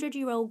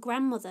 100-year-old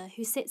grandmother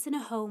who sits in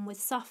a home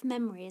with soft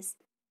memories,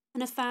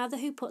 and a father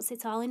who puts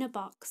it all in a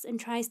box and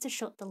tries to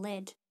shut the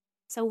lid,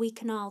 so we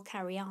can all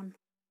carry on.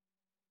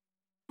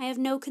 I have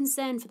no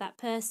concern for that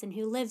person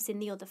who lives in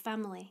the other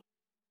family,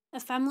 a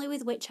family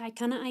with which I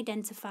cannot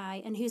identify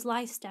and whose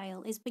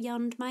lifestyle is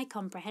beyond my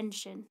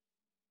comprehension.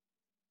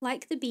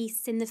 Like the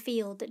beasts in the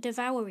field that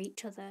devour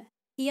each other,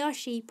 he or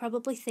she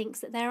probably thinks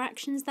that their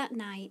actions that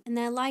night and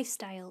their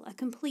lifestyle are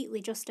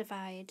completely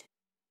justified.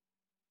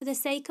 For the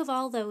sake of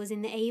all those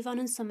in the Avon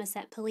and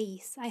Somerset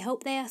police, I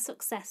hope they are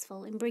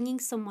successful in bringing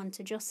someone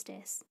to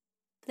justice,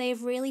 for they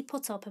have really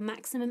put up a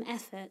maximum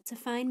effort to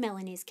find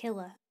Melanie's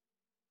killer.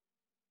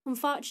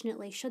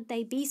 Unfortunately, should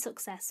they be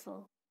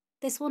successful,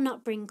 this will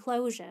not bring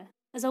closure,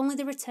 as only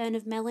the return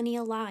of Melanie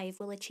alive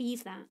will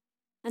achieve that,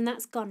 and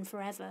that's gone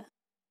forever.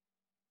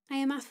 I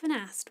am often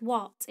asked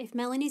what, if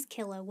Melanie's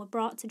killer were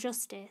brought to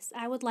justice,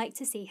 I would like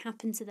to see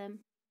happen to them.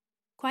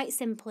 Quite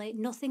simply,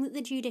 nothing that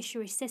the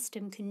judiciary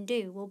system can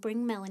do will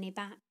bring Melanie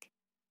back,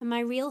 and my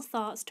real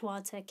thoughts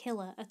towards her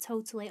killer are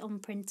totally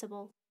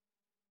unprintable.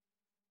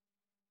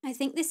 I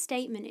think this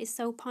statement is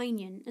so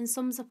poignant and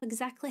sums up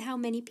exactly how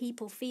many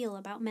people feel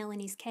about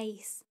Melanie's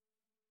case.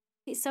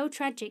 It's so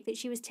tragic that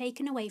she was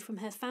taken away from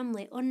her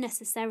family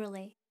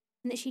unnecessarily,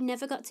 and that she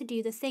never got to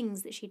do the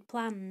things that she'd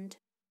planned.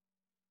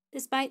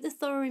 Despite the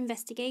thorough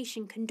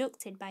investigation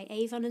conducted by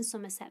Avon and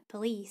Somerset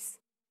police,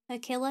 her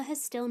killer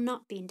has still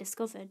not been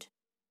discovered.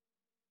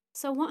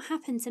 So what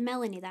happened to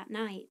Melanie that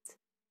night?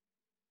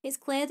 It's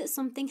clear that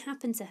something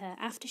happened to her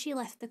after she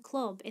left the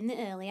club in the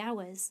early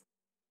hours,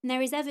 and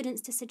there is evidence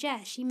to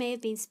suggest she may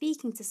have been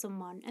speaking to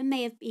someone and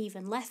may have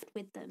even left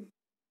with them.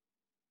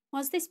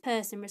 Was this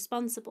person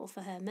responsible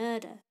for her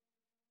murder?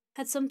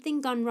 Had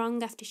something gone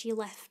wrong after she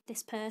left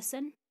this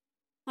person?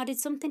 Or did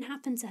something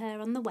happen to her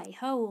on the way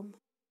home?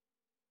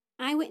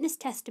 Eyewitness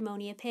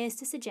testimony appears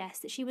to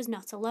suggest that she was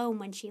not alone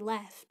when she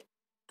left.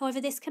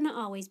 However, this cannot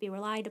always be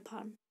relied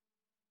upon.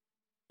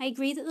 I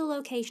agree that the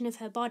location of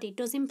her body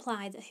does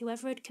imply that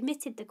whoever had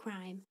committed the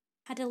crime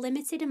had a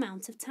limited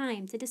amount of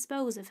time to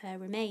dispose of her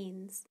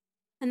remains,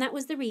 and that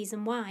was the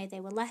reason why they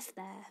were left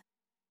there.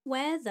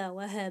 Where, though,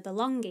 are her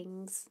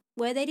belongings?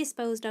 Were they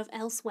disposed of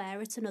elsewhere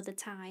at another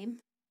time?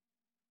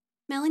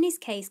 Melanie's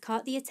case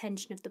caught the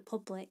attention of the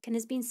public and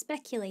has been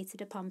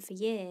speculated upon for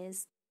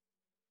years.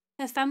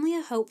 Her family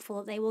are hopeful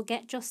that they will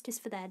get justice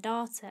for their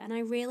daughter, and I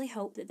really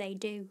hope that they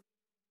do.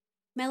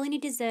 Melanie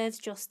deserves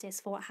justice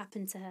for what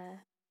happened to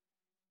her.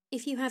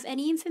 If you have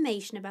any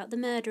information about the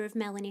murder of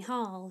Melanie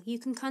Hall, you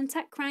can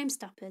contact Crime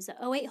Stoppers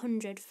at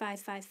 0800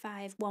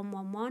 555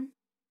 111,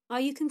 or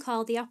you can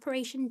call the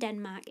Operation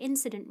Denmark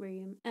Incident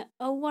Room at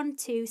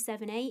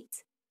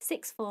 01278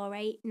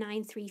 648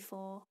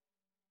 934.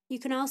 You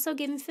can also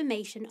give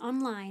information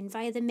online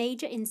via the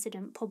Major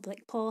Incident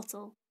Public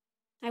Portal.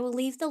 I will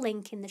leave the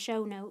link in the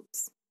show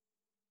notes.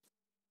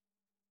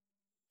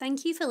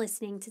 Thank you for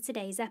listening to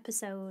today's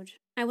episode.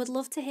 I would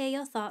love to hear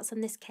your thoughts on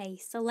this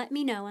case, so let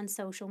me know on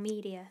social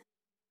media.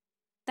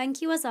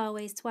 Thank you as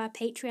always to our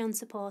Patreon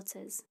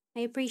supporters.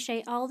 I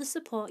appreciate all the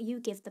support you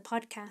give the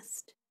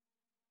podcast.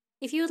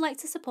 If you would like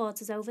to support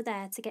us over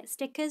there to get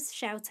stickers,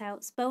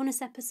 shoutouts,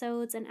 bonus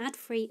episodes, and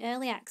ad-free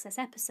early access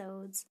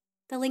episodes,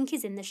 the link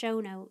is in the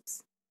show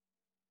notes.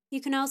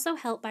 You can also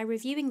help by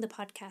reviewing the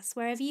podcast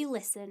wherever you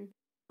listen,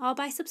 or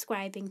by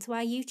subscribing to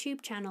our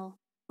YouTube channel,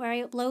 where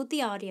I upload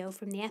the audio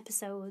from the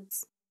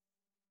episodes.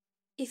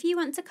 If you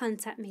want to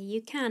contact me,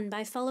 you can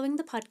by following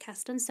the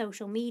podcast on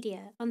social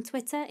media, on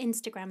Twitter,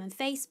 Instagram and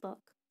Facebook,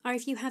 or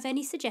if you have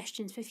any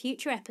suggestions for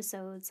future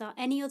episodes or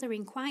any other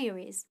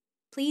inquiries,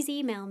 please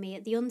email me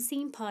at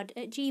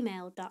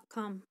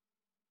theunseenpod@gmail.com.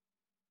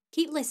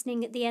 Keep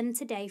listening at the end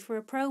today for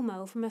a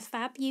promo from a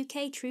fab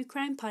UK true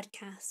crime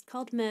podcast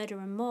called Murder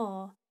and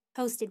More,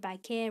 hosted by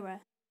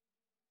Kira.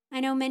 I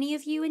know many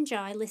of you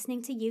enjoy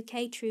listening to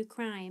UK true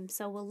crime,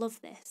 so will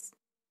love this.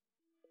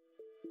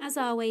 As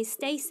always,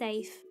 stay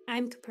safe.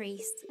 I'm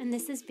Caprice, and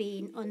this has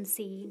been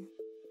Unseen.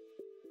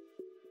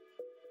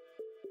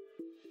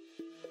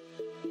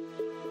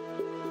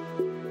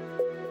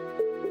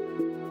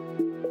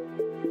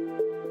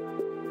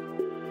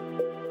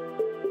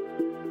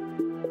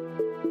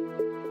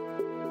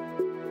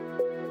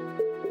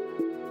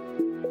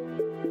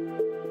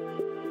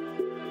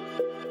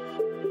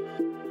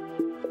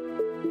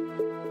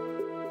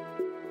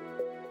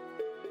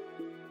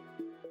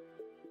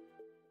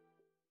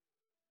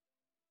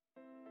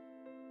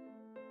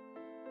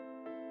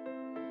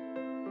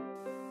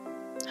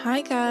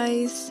 Hi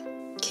guys,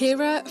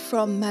 Kira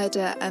from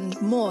Murder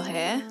and More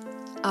here.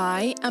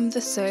 I am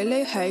the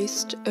solo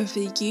host of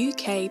a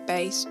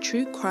UK-based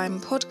true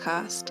crime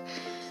podcast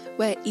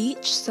where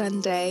each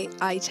Sunday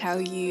I tell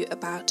you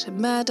about a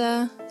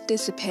murder,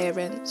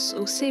 disappearance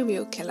or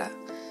serial killer.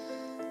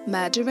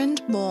 Murder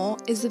and More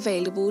is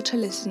available to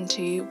listen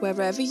to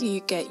wherever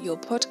you get your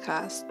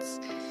podcasts,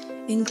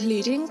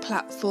 including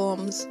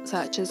platforms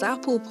such as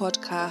Apple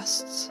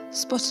Podcasts,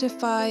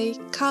 Spotify,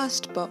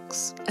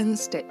 Castbox and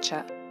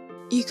Stitcher.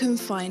 You can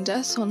find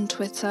us on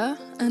Twitter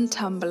and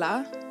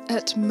Tumblr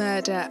at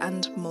Murder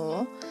and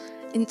More,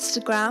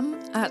 Instagram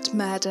at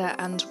Murder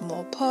and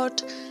More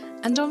Pod,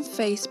 and on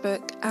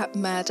Facebook at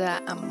Murder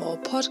and More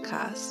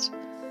Podcast.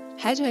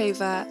 Head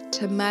over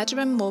to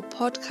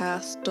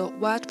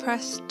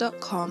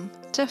murderandmorepodcast.wordpress.com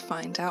to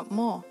find out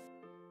more.